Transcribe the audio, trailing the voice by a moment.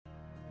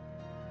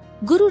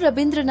गुरु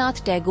रविंद्रनाथ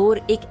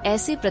टैगोर एक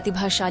ऐसे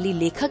प्रतिभाशाली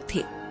लेखक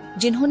थे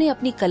जिन्होंने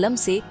अपनी कलम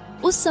से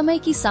उस समय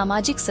की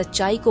सामाजिक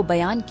सच्चाई को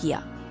बयान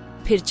किया,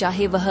 फिर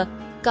चाहे वह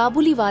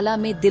काबुलीवाला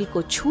में दिल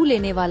को छू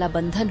लेने वाला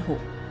बंधन हो,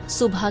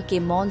 सुबह के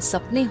मौन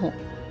सपने हो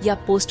या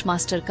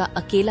पोस्टमास्टर का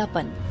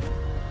अकेलापन।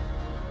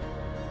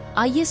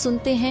 आइए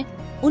सुनते हैं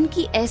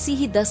उनकी ऐसी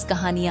ही 10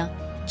 कहानियां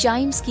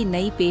चाइम्स की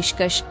नई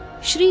पेशकश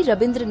श्री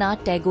रविंद्रनाथ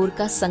टैगोर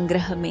का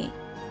संग्रह में।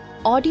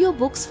 Audio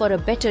books for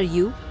a better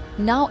you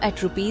now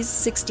at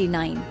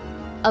 ₹69,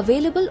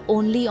 available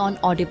only on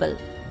Audible.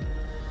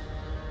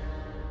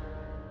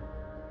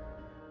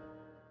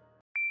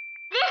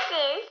 This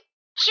is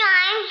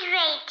Chimes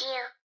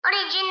Radio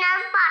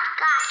original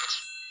podcast.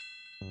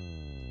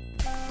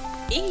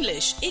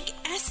 English एक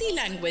ऐसी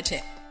लैंग्वेज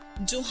है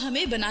जो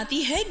हमें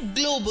बनाती है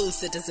ग्लोबल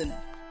सिटीजन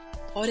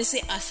और इसे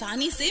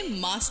आसानी से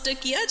मास्टर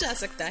किया जा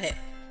सकता है।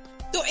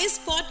 तो इस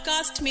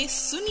पॉडकास्ट में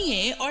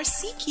सुनिए और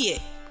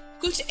सीखिए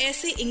कुछ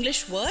ऐसे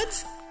इंग्लिश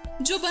वर्ड्स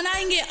जो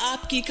बनाएंगे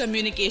आपकी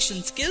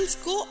कम्युनिकेशन स्किल्स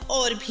को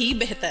और भी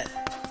बेहतर।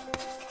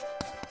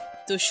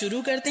 तो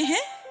शुरू करते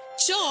हैं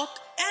चॉक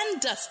एंड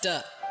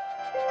डस्टर।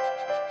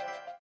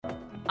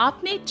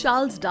 आपने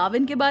चार्ल्स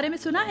डार्विन के बारे में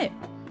सुना है?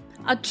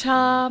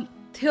 अच्छा,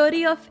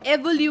 थ्योरी ऑफ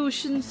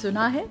एवोल्यूशन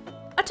सुना है?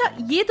 अच्छा,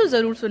 ये तो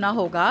जरूर सुना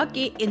होगा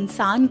कि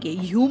इंसान के,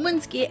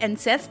 ह्यूमंस के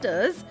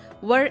ancestors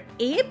were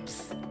apps.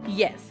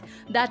 Yes,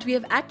 that we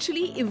have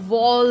actually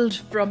evolved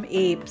from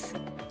apps.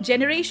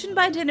 Generation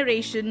by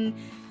generation,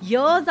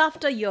 years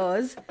after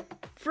years,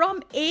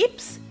 from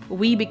apes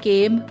we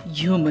became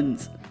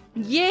humans.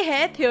 ये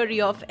है theory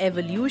of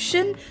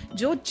evolution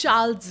जो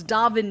चार्ल्स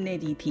डार्विन ने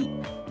दी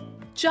थी।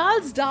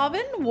 Charles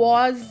Darwin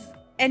was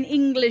an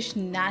English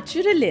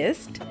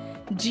naturalist,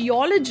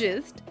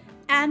 geologist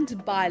and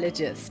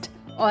biologist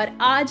और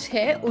आज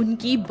है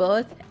उनकी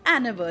birth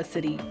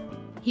anniversary.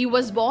 He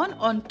was born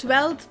on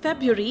 12th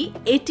February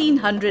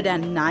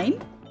 1809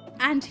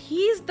 and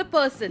he is the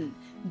person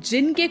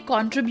जिनके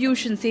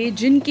कंट्रीब्यूशन से,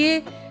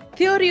 जिनके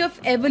थ्योरी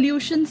ऑफ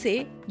एवोल्यूशन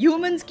से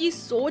ह्यूमंस की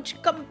सोच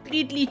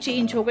कंप्लीटली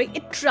चेंज हो गई।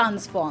 It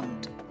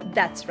transformed.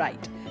 That's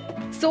right.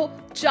 So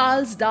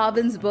Charles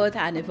Darwin's birth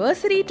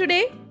anniversary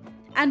today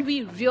and we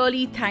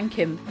really thank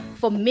him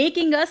for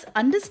making us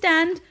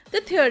understand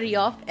the theory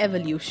of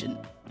evolution.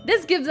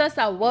 This gives us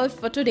our word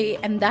for today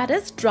and that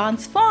is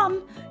transform.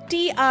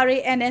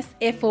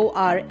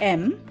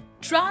 Transform.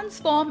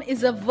 Transform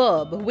is a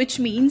verb which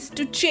means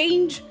to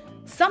change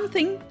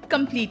something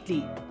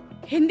completely.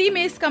 Hindi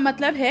में इसका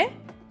मतलब है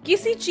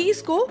किसी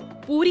चीज को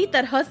पूरी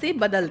तरह से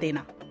बदल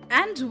देना.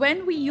 And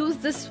when we use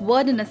this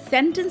word in a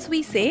sentence,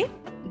 we say,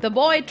 the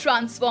boy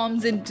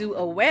transforms into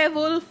a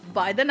werewolf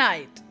by the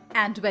night.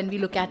 And when we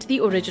look at the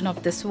origin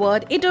of this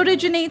word, it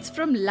originates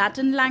from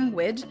Latin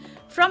language,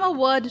 from a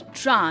word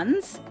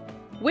trans,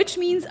 which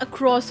means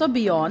across or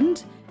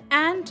beyond,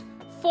 and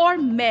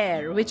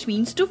former, which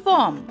means to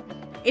form.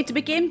 It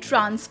became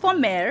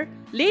transformer.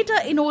 Later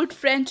in Old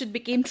French, it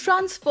became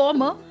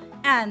transformer,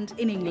 and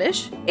in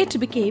English, it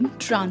became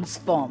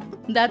transform.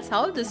 That's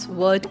how this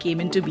word came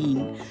into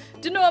being.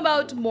 To know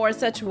about more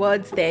such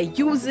words, their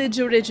usage,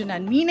 origin,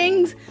 and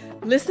meanings,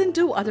 listen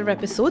to other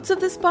episodes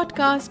of this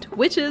podcast,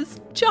 which is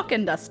Chalk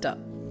and Duster.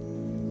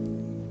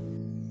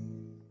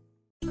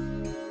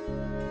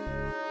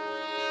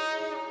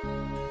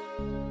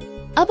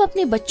 अब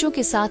अपने बच्चों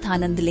के साथ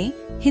आनंद लें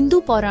हिंदू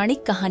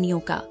पौराणिक कहानियों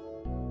का।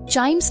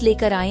 Chimes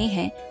लेकर आए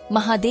हैं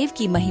महादेव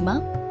की महिमा,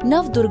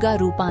 नव दुर्गा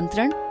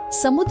रूपांतरण,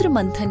 समुद्र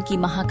मंथन की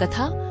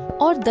महाकथा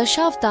और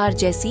दशावतार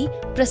जैसी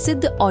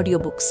प्रसिद्ध ऑडियो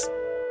बुक्स।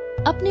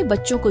 अपने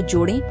बच्चों को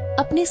जोड़ें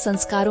अपने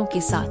संस्कारों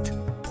के साथ।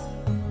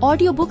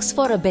 Audio books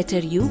for a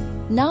better you,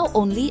 now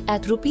only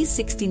eight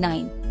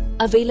 ₹69,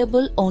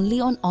 available only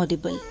on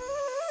Audible.